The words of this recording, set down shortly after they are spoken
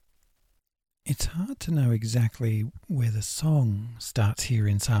It's hard to know exactly where the song starts here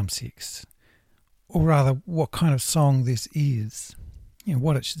in Psalm 6, or rather what kind of song this is,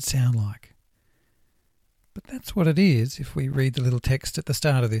 what it should sound like. But that's what it is if we read the little text at the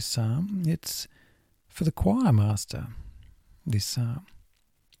start of this psalm. It's for the choir master, this psalm.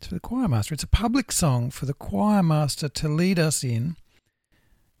 It's for the choir master. It's a public song for the choir master to lead us in,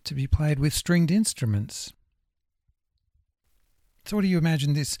 to be played with stringed instruments. So what do you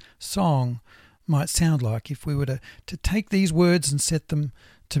imagine this song might sound like if we were to take these words and set them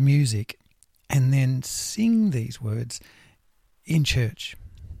to music and then sing these words in church?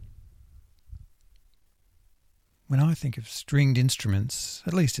 When I think of stringed instruments,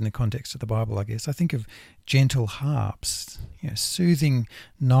 at least in the context of the Bible, I guess, I think of gentle harps, soothing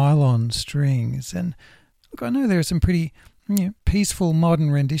nylon strings. And look, I know there are some pretty peaceful modern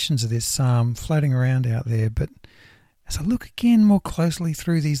renditions of this psalm floating around out there, but as I look again more closely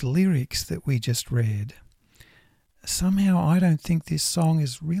through these lyrics that we just read, somehow I don't think this song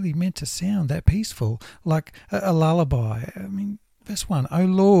is really meant to sound that peaceful, like a lullaby. I mean, verse 1, O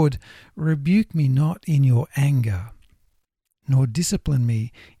Lord, rebuke me not in your anger, nor discipline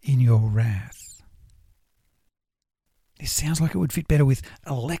me in your wrath. This sounds like it would fit better with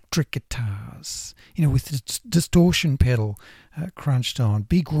electric guitars, with the distortion pedal crunched on.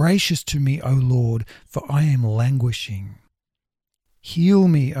 Be gracious to me, O Lord, for I am languishing. Heal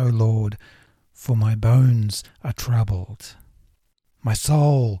me, O Lord, for my bones are troubled. My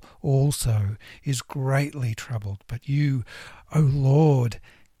soul also is greatly troubled. But you, O Lord,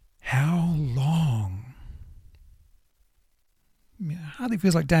 how long? It hardly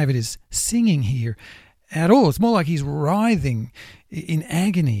feels like David is singing here at all. It's more like he's writhing in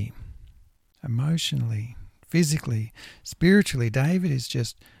agony, emotionally, physically, spiritually. David is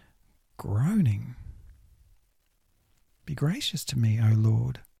just groaning. Be gracious to me, O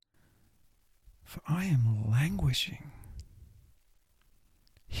Lord, for I am languishing.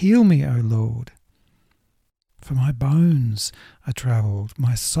 Heal me, O Lord, for my bones are troubled.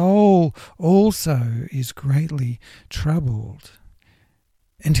 My soul also is greatly troubled.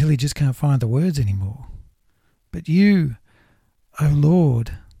 Until he just can't find the words anymore. But you, O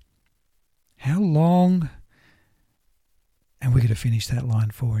Lord, how long? And we're going to finish that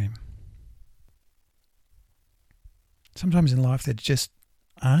line for him. Sometimes in life there just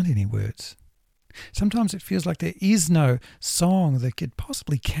aren't any words. Sometimes it feels like there is no song that could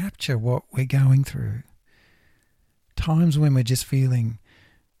possibly capture what we're going through. Times when we're just feeling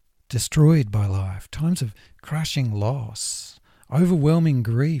destroyed by life. Times of crushing loss. Overwhelming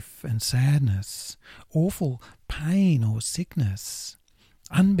grief and sadness, awful pain or sickness,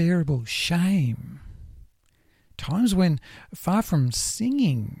 unbearable shame. Times when, far from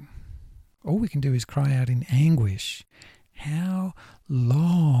singing, all we can do is cry out in anguish, how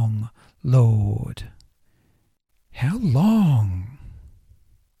long, Lord? How long?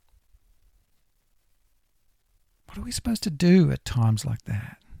 What are we supposed to do at times like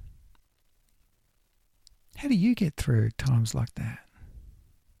that? How do you get through times like that?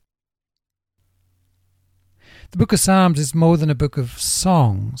 The book of Psalms is more than a book of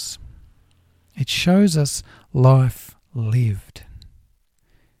songs. It shows us life lived.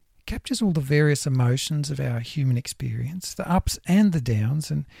 It captures all the various emotions of our human experience, the ups and the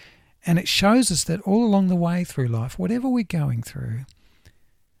downs, and it shows us that all along the way through life, whatever we're going through,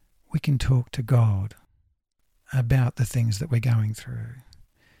 we can talk to God about the things that we're going through.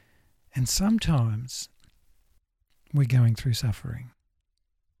 And sometimes we're going through suffering.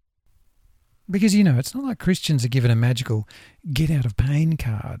 Because, it's not like Christians are given a magical get-out-of-pain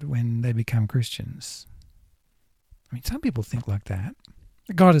card when they become Christians. I mean, some people think like that.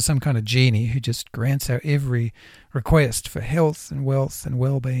 God is some kind of genie who just grants our every request for health and wealth and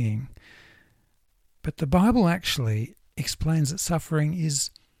well-being. But the Bible actually explains that suffering is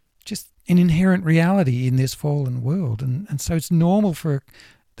just an inherent reality in this fallen world. And so it's normal for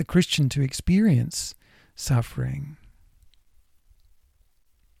the Christian to experience suffering.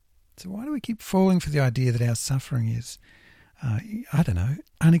 So why do we keep falling for the idea that our suffering is,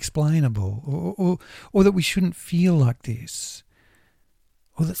 unexplainable, or that we shouldn't feel like this,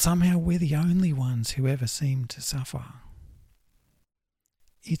 or that somehow we're the only ones who ever seem to suffer?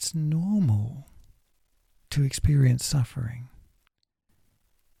 It's normal to experience suffering.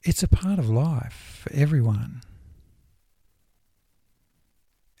 It's a part of life for everyone.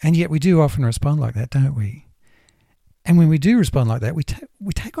 And yet we do often respond like that, don't we? And when we do respond like that, we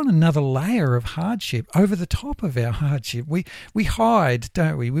take on another layer of hardship over the top of our hardship. We hide,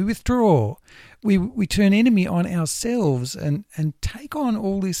 don't we? We withdraw. We turn enemy on ourselves and take on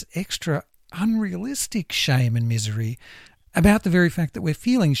all this extra unrealistic shame and misery about the very fact that we're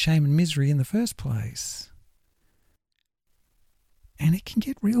feeling shame and misery in the first place. And it can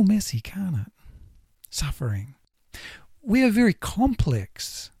get real messy, can't it? Suffering. We are very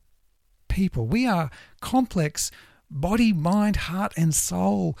complex people. We are complex body, mind, heart and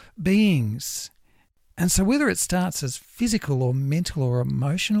soul beings. And so whether it starts as physical or mental or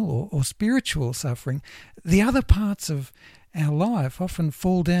emotional or spiritual suffering, the other parts of our life often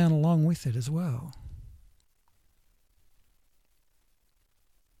fall down along with it as well.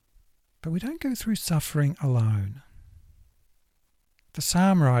 But we don't go through suffering alone. The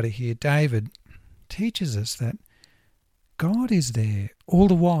psalm writer here, David, teaches us that God is there all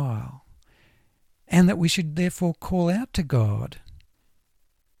the while, and that we should therefore call out to God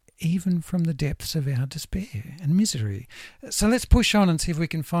even from the depths of our despair and misery. So let's push on and see if we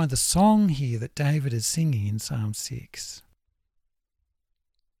can find the song here that David is singing in Psalm 6.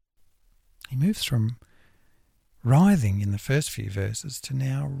 He moves from writhing in the first few verses to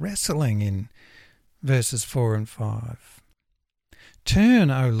now wrestling in verses 4 and 5.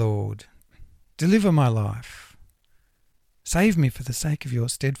 Turn, O Lord, deliver my life. Save me for the sake of your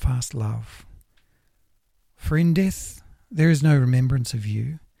steadfast love. For in death there is no remembrance of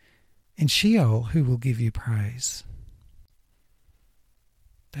you. In Sheol who will give you praise?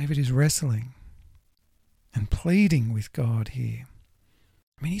 David is wrestling and pleading with God here.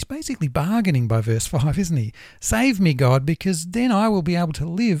 I mean, he's basically bargaining by verse 5, isn't he? Save me, God, because then I will be able to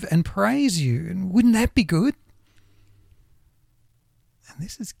live and praise you. And wouldn't that be good? And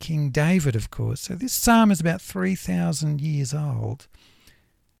this is King David, of course. So this psalm is about 3,000 years old.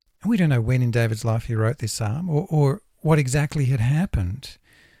 And we don't know when in David's life he wrote this psalm or what exactly had happened.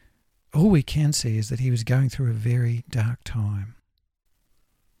 All we can see is that he was going through a very dark time.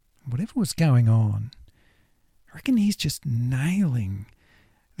 Whatever was going on, I reckon he's just nailing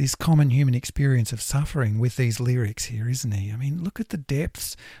this common human experience of suffering with these lyrics here, isn't he? I mean, look at the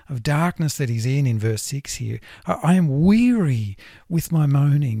depths of darkness that he's in verse 6 here. I am weary with my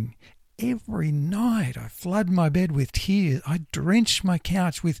moaning. Every night I flood my bed with tears. I drench my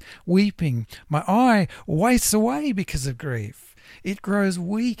couch with weeping. My eye wastes away because of grief. It grows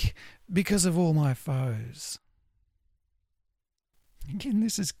weak because of all my foes. Again,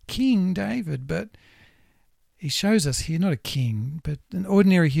 this is King David, but he shows us here not a king, but an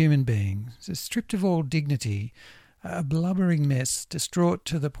ordinary human being, stripped of all dignity, a blubbering mess, distraught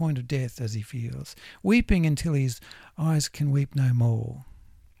to the point of death as he feels, weeping until his eyes can weep no more.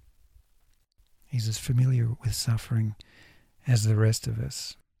 He's as familiar with suffering as the rest of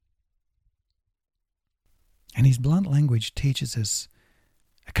us. And his blunt language teaches us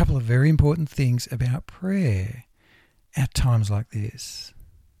a couple of very important things about prayer at times like this.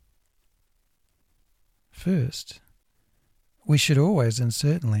 First, we should always and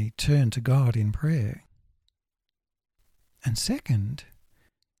certainly turn to God in prayer. And second,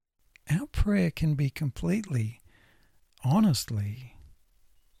 our prayer can be completely, honestly,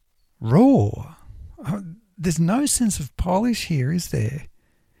 raw. There's no sense of polish here, is there?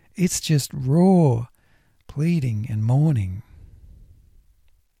 It's just raw pleading and mourning.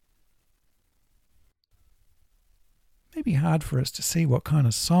 It may be hard for us to see what kind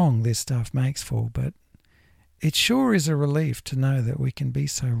of song this stuff makes for, but it sure is a relief to know that we can be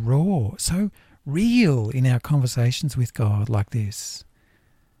so raw, so real in our conversations with God like this.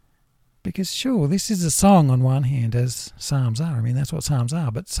 Because sure, this is a song on one hand, as psalms are. I mean, that's what psalms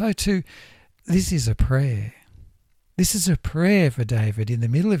are. But so too, this is a prayer. This is a prayer for David. In the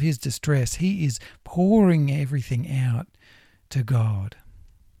middle of his distress, he is pouring everything out to God.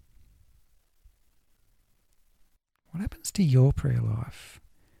 What happens to your prayer life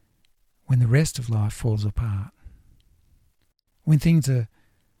when the rest of life falls apart? When things are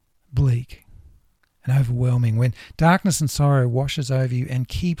bleak and overwhelming, when darkness and sorrow washes over you and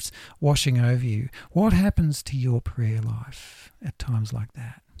keeps washing over you, what happens to your prayer life at times like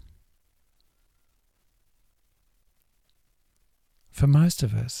that? For most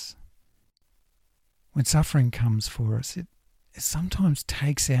of us, when suffering comes for us, it sometimes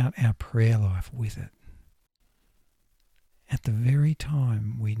takes out our prayer life with it. At the very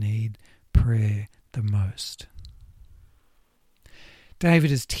time we need prayer the most.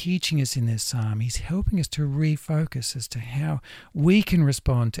 David is teaching us in this psalm. He's helping us to refocus as to how we can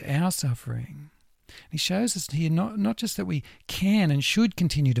respond to our suffering. He shows us here not just that we can and should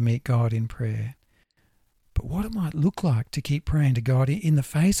continue to meet God in prayer, but what it might look like to keep praying to God in the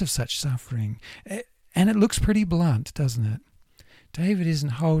face of such suffering. And it looks pretty blunt, doesn't it? David isn't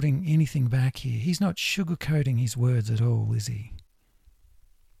holding anything back here. He's not sugarcoating his words at all, is he?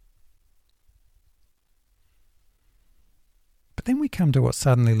 But then we come to what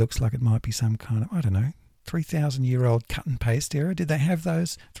suddenly looks like it might be some kind of, 3,000-year-old cut and paste era? Did they have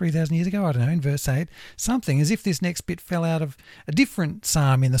those 3,000 years ago? I don't know, in verse 8. Something, as if this next bit fell out of a different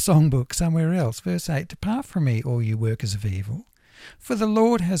psalm in the songbook somewhere else. Verse 8, "Depart from me, all you workers of evil, for the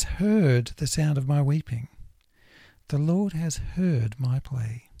Lord has heard the sound of my weeping. The Lord has heard my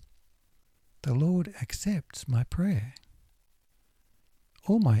plea. The Lord accepts my prayer.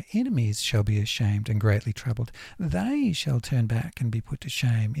 All my enemies shall be ashamed and greatly troubled. They shall turn back and be put to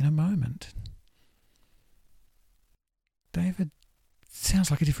shame in a moment." David sounds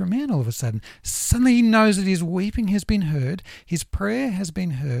like a different man all of a sudden. Suddenly he knows that his weeping has been heard, his prayer has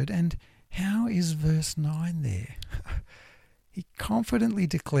been heard, and how is verse 9 there? He confidently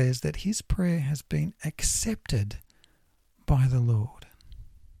declares that his prayer has been accepted by the Lord.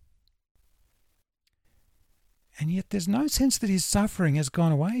 And yet there's no sense that his suffering has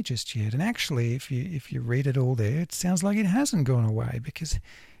gone away just yet. And actually, if you read it all there, it sounds like it hasn't gone away, because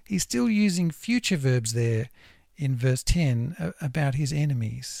he's still using future verbs there in verse 10 about his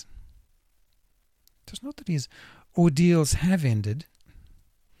enemies. So it's not that his ordeals have ended,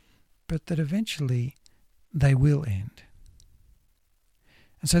 but that eventually they will end.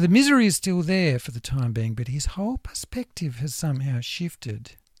 And so the misery is still there for the time being, but his whole perspective has somehow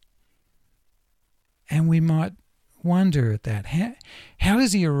shifted. And we might wonder at that. How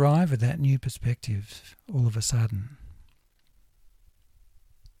does he arrive at that new perspective all of a sudden?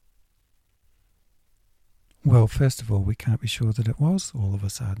 Well, first of all, we can't be sure that it was all of a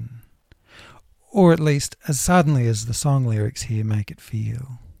sudden. Or at least as suddenly as the song lyrics here make it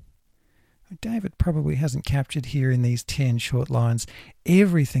feel. David probably hasn't captured here in these 10 short lines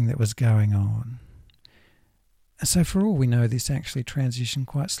everything that was going on. So for all we know, this actually transitioned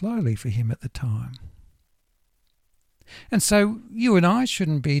quite slowly for him at the time. And so you and I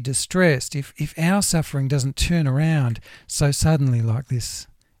shouldn't be distressed if our suffering doesn't turn around so suddenly like this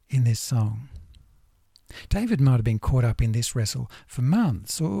in this song. David might have been caught up in this wrestle for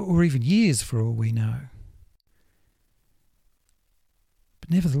months or even years for all we know. But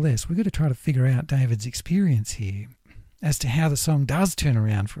nevertheless, we've got to try to figure out David's experience here as to how the song does turn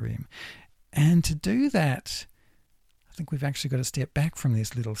around for him. And to do that, I think we've actually got to step back from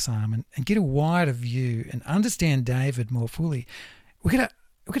this little psalm and get a wider view and understand David more fully. We've got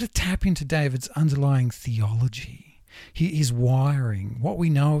to tap into David's underlying theology, his wiring, what we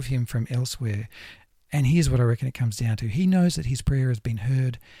know of him from elsewhere. And here's what I reckon it comes down to. He knows that his prayer has been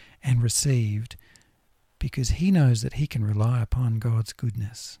heard and received because he knows that he can rely upon God's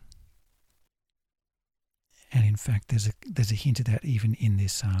goodness. And in fact, there's a hint of that even in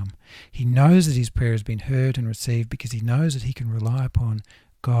this psalm. He knows that his prayer has been heard and received because he knows that he can rely upon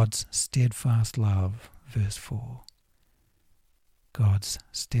God's steadfast love. Verse 4. God's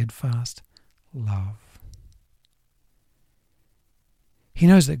steadfast love. He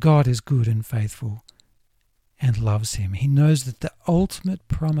knows that God is good and faithful and loves him. He knows that the ultimate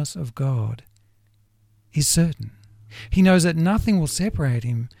promise of God is certain. He knows that nothing will separate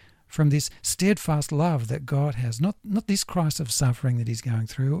him from this steadfast love that God has, not this crisis of suffering that he's going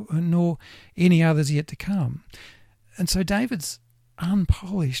through, nor any others yet to come. And so David's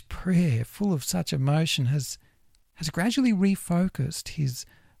unpolished prayer, full of such emotion, has gradually refocused his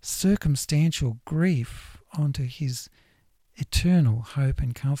circumstantial grief onto his eternal hope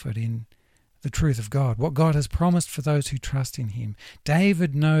and comfort in the truth of God, what God has promised for those who trust in him.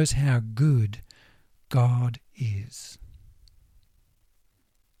 David knows how good God is.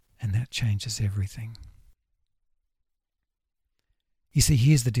 And that changes everything. You see,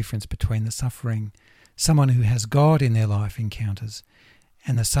 here's the difference between the suffering someone who has God in their life encounters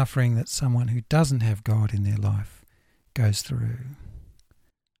and the suffering that someone who doesn't have God in their life goes through.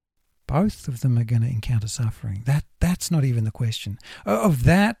 Both of them are going to encounter suffering. That's not even the question. Of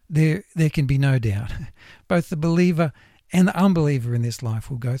that, there can be no doubt. Both the believer and the unbeliever in this life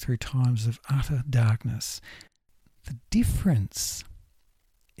will go through times of utter darkness. The difference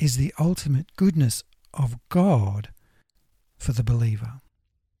is the ultimate goodness of God for the believer.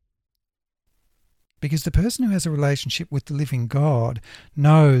 Because the person who has a relationship with the living God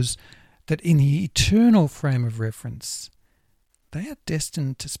knows that in the eternal frame of reference, they are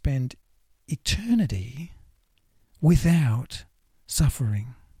destined to spend eternity without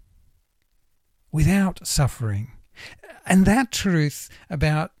suffering. Without suffering. And that truth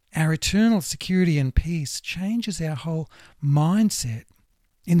about our eternal security and peace changes our whole mindset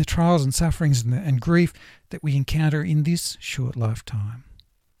in the trials and sufferings and grief that we encounter in this short lifetime.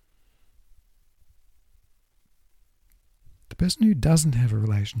 The person who doesn't have a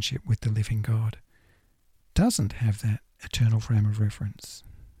relationship with the living God doesn't have that eternal frame of reference.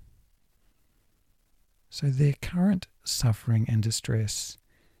 So their current suffering and distress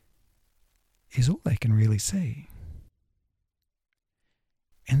is all they can really see.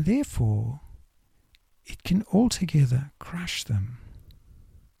 And therefore, it can altogether crush them.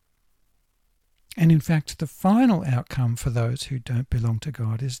 And in fact, the final outcome for those who don't belong to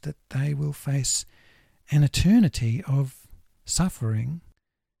God is that they will face an eternity of suffering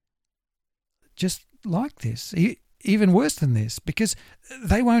just like this, even worse than this, because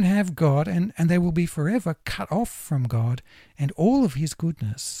they won't have God and they will be forever cut off from God and all of his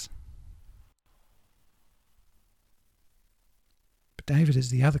goodness. But David is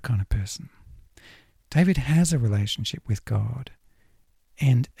the other kind of person. David has a relationship with God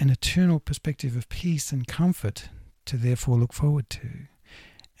and an eternal perspective of peace and comfort to therefore look forward to.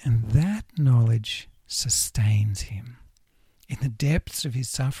 And that knowledge sustains him. In the depths of his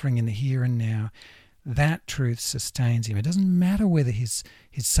suffering in the here and now, that truth sustains him. It doesn't matter whether his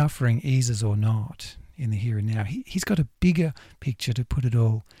suffering eases or not in the here and now. He's got a bigger picture to put it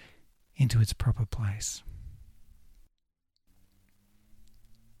all into its proper place.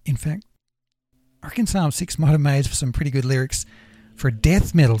 In fact, I reckon Psalm 6 might have made some pretty good lyrics for a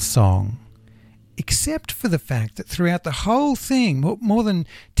death metal song, except for the fact that throughout the whole thing, more than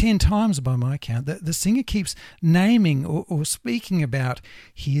 10 times by my count, the singer keeps naming or speaking about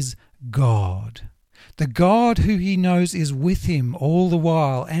his God. The God who he knows is with him all the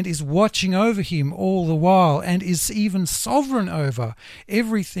while and is watching over him all the while and is even sovereign over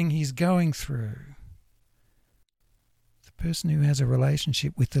everything he's going through. The person who has a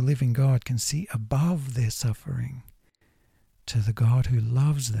relationship with the living God can see above their suffering to the God who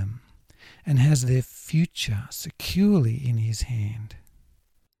loves them and has their future securely in his hand.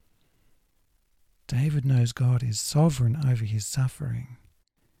 David knows God is sovereign over his suffering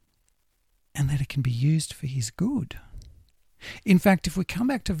and that it can be used for his good. In fact, if we come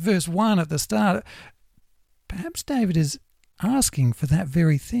back to verse 1 at the start, perhaps David is asking for that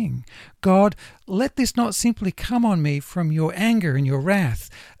very thing. God, let this not simply come on me from your anger and your wrath.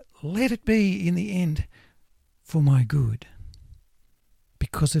 Let it be, in the end, for my good,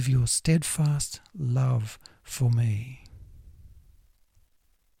 because of your steadfast love for me.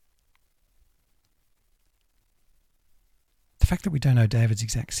 The fact that we don't know David's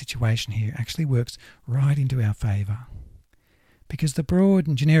exact situation here actually works right into our favour, because the broad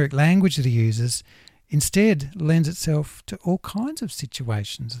and generic language that he uses instead lends itself to all kinds of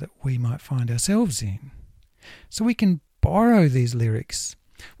situations that we might find ourselves in. So we can borrow these lyrics,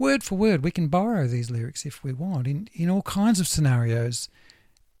 word for word, we can borrow these lyrics if we want, in all kinds of scenarios,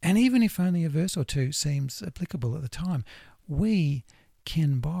 and even if only a verse or two seems applicable at the time, we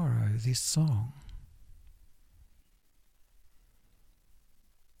can borrow this song.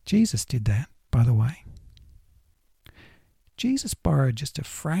 Jesus did that, by the way. Jesus borrowed just a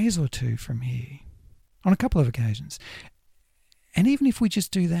phrase or two from here on a couple of occasions. And even if we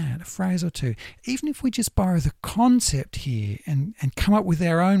just do that, a phrase or two, even if we just borrow the concept here and come up with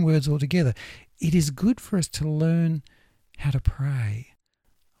our own words altogether, it is good for us to learn how to pray.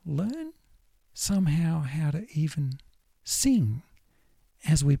 Learn somehow how to even sing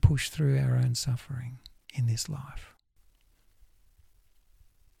as we push through our own suffering in this life.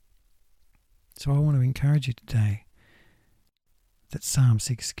 So I want to encourage you today that Psalm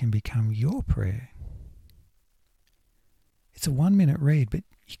 6 can become your prayer. It's a 1-minute read, but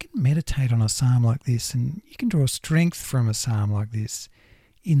you can meditate on a psalm like this and you can draw strength from a psalm like this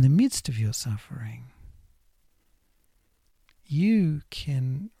in the midst of your suffering. You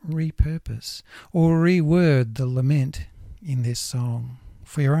can repurpose or reword the lament in this song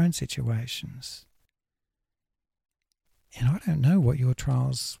for your own situations. And I don't know what your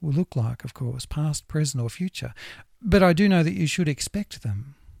trials will look like, of course, past, present or future, but I do know that you should expect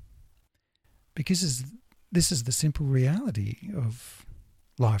them, because this is the simple reality of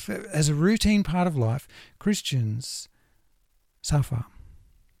life. As a routine part of life, Christians suffer.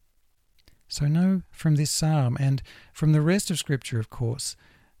 So know from this psalm and from the rest of Scripture, of course,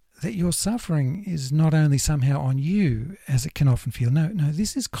 that your suffering is not only somehow on you, as it can often feel. No,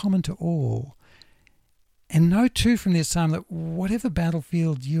 this is common to all. And know too from this psalm that whatever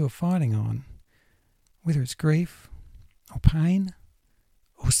battlefield you are fighting on, whether it's grief or pain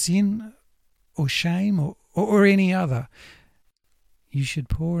or sin or shame or any other, you should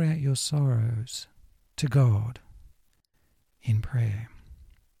pour out your sorrows to God in prayer.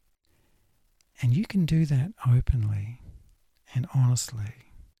 And you can do that openly and honestly.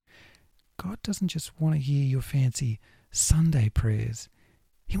 God doesn't just want to hear your fancy Sunday prayers.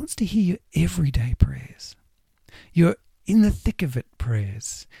 He wants to hear your everyday prayers. Your in the thick of it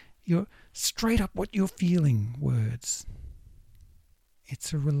prayers. Your straight up what you're feeling words.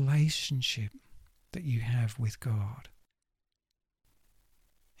 It's a relationship that you have with God.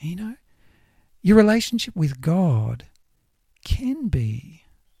 And Your relationship with God can be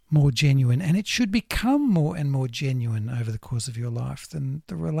more genuine, and it should become more and more genuine over the course of your life than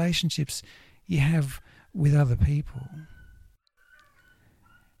the relationships you have with other people.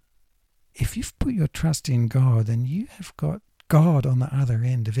 If you've put your trust in God, then you have got God on the other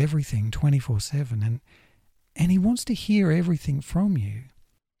end of everything 24/7, and He wants to hear everything from you.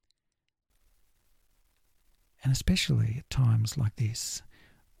 And especially at times like this,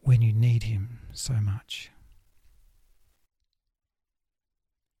 when you need Him so much.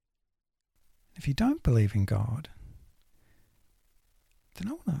 If you don't believe in God,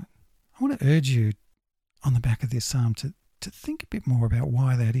 then I want to urge you on the back of this psalm to think a bit more about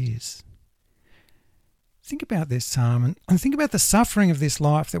why that is. Think about this psalm and think about the suffering of this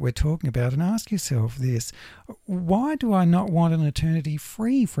life that we're talking about, and ask yourself this: why do I not want an eternity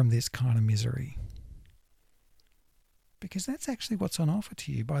free from this kind of misery? Because that's actually what's on offer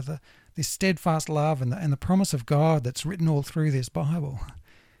to you by this steadfast love and the promise of God that's written all through this Bible.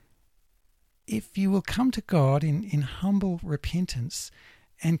 If you will come to God in humble repentance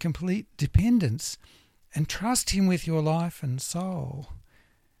and complete dependence and trust Him with your life and soul,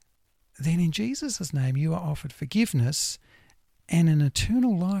 then in Jesus' name you are offered forgiveness and an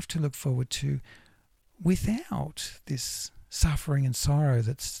eternal life to look forward to without this suffering and sorrow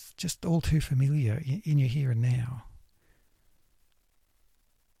that's just all too familiar in your here and now.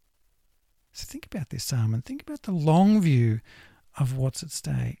 So think about this psalm and think about the long view of what's at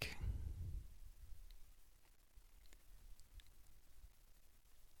stake.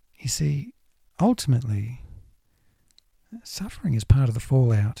 You see, ultimately, suffering is part of the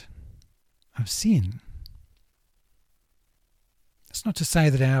fallout of sin. It's not to say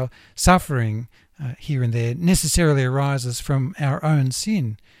that our suffering here and there necessarily arises from our own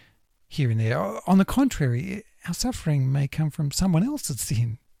sin here and there. On the contrary, our suffering may come from someone else's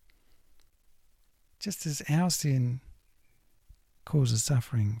sin. Just as our sin causes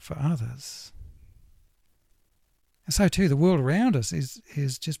suffering for others. And so too, the world around us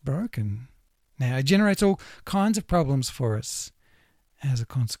is just broken. Now, it generates all kinds of problems for us as a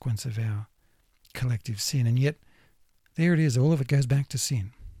consequence of our collective sin. And yet, there it is, all of it goes back to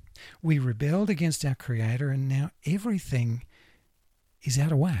sin. We rebelled against our Creator, and now everything is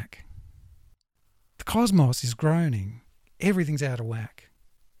out of whack. The cosmos is groaning. Everything's out of whack.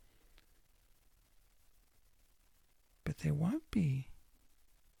 But there won't be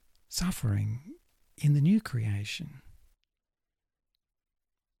suffering in the new creation,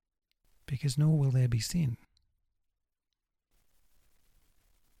 because nor will there be sin.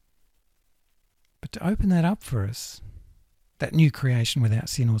 But to open that up for us, that new creation without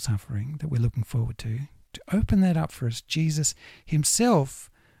sin or suffering that we're looking forward to open that up for us, Jesus Himself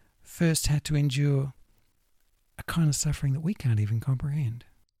first had to endure a kind of suffering that we can't even comprehend.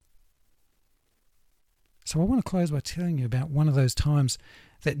 So I want to close by telling you about one of those times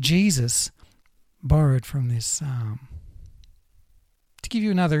that Jesus borrowed from this psalm, to give you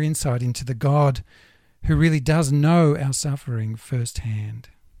another insight into the God who really does know our suffering firsthand.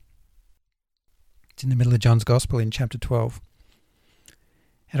 It's in the middle of John's Gospel in chapter 12.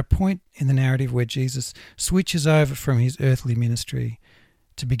 At a point in the narrative where Jesus switches over from His earthly ministry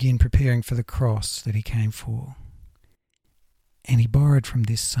to begin preparing for the cross that He came for. And He borrowed from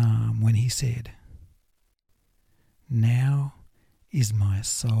this psalm when He said, "Now is my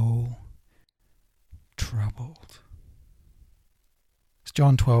soul troubled." It's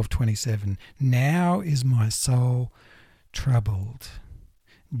John 12:27. Now is my soul troubled.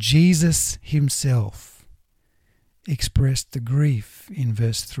 Jesus Himself expressed the grief in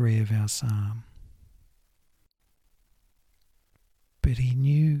verse 3 of our psalm. But He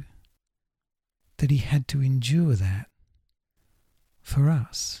knew that He had to endure that for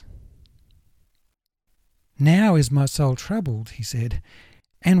us. Now is my soul troubled, He said,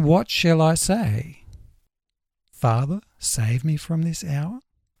 and what shall I say? Father, save me from this hour?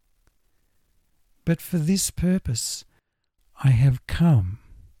 But for this purpose I have come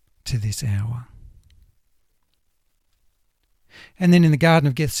to this hour. And then in the Garden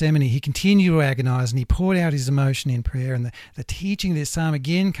of Gethsemane, He continued to agonize and He poured out His emotion in prayer. And the teaching of this psalm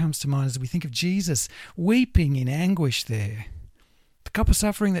again comes to mind as we think of Jesus weeping in anguish there. The cup of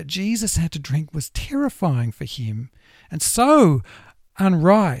suffering that Jesus had to drink was terrifying for Him and so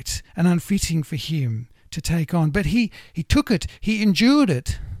unright and unfitting for Him to take on. But He took it, He endured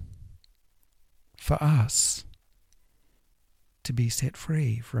it for us to be set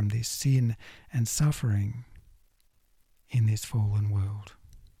free from this sin and suffering in this fallen world.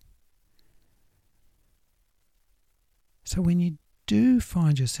 So when you do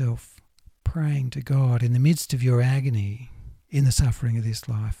find yourself praying to God in the midst of your agony, in the suffering of this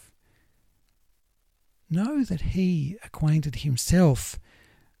life, know that he acquainted himself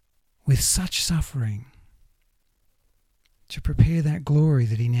with such suffering to prepare that glory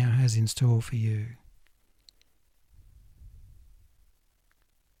that he now has in store for you.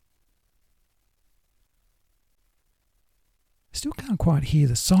 I still can't quite hear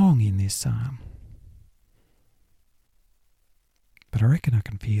the song in this psalm, but I reckon I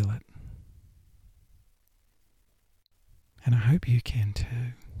can feel it. And I hope you can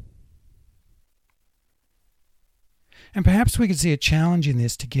too. And perhaps we could see a challenge in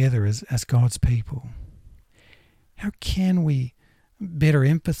this together as God's people. How can we better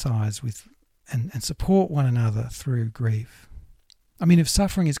empathise with and support one another through grief? I mean, if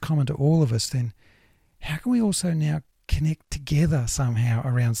suffering is common to all of us, then how can we also now connect together somehow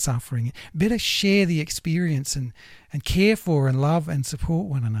around suffering? Better share the experience and care for and love and support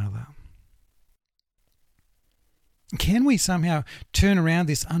one another. Can we somehow turn around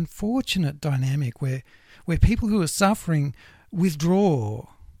this unfortunate dynamic where people who are suffering withdraw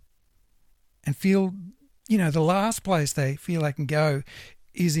and feel, the last place they feel they can go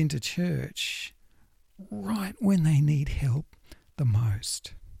is into church right when they need help the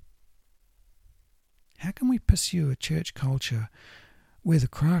most? How can we pursue a church culture where the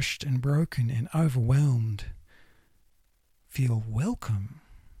crushed and broken and overwhelmed feel welcome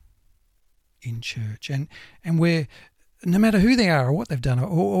in church, and where no matter who they are or what they've done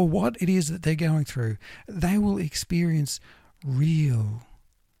or what it is that they're going through, they will experience real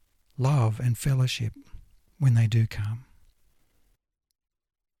love and fellowship when they do come?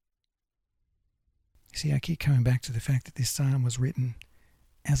 You see, I keep coming back to the fact that this psalm was written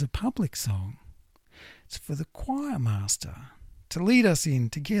as a public song. It's for the choir master to lead us in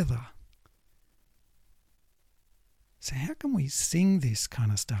together. So how can we sing this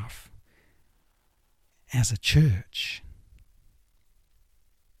kind of stuff as a church?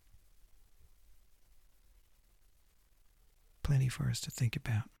 Plenty for us to think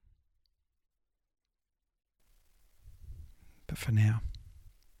about. But for now,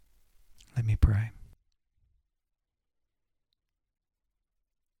 let me pray.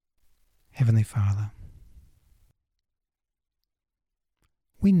 Heavenly Father,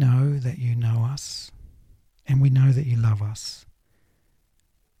 we know that you know us, and we know that you love us.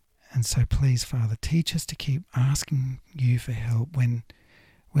 And so please, Father, teach us to keep asking you for help when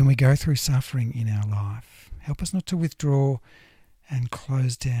we go through suffering in our life. Help us not to withdraw and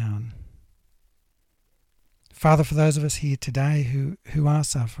close down. Father, for those of us here today who are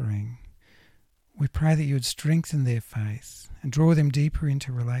suffering, we pray that you would strengthen their faith and draw them deeper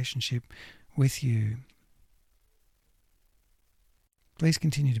into relationship with you. Please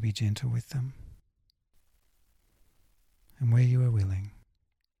continue to be gentle with them. And where you are willing,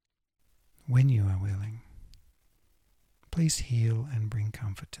 when you are willing, please heal and bring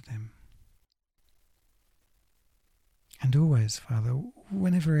comfort to them. And always, Father,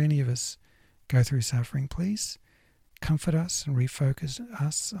 whenever any of us go through suffering, please comfort us and refocus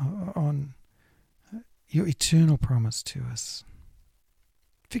us on your eternal promise to us.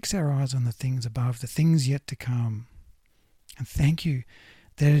 Fix our eyes on the things above, the things yet to come. And thank you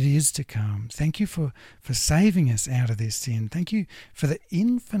that it is to come. Thank you for saving us out of this sin. Thank you for the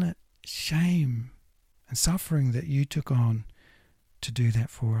infinite shame and suffering that you took on to do that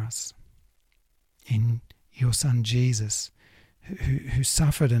for us. In your Son Jesus, who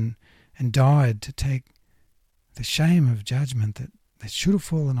suffered and died to take the shame of judgment that should have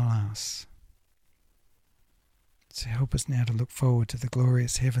fallen on us. So help us now to look forward to the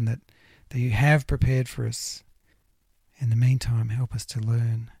glorious heaven that you have prepared for us. In the meantime, help us to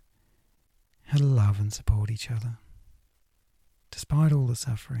learn how to love and support each other, despite all the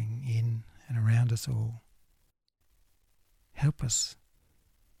suffering in and around us all. Help us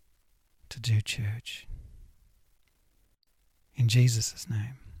to do church. In Jesus'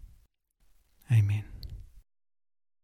 name, amen.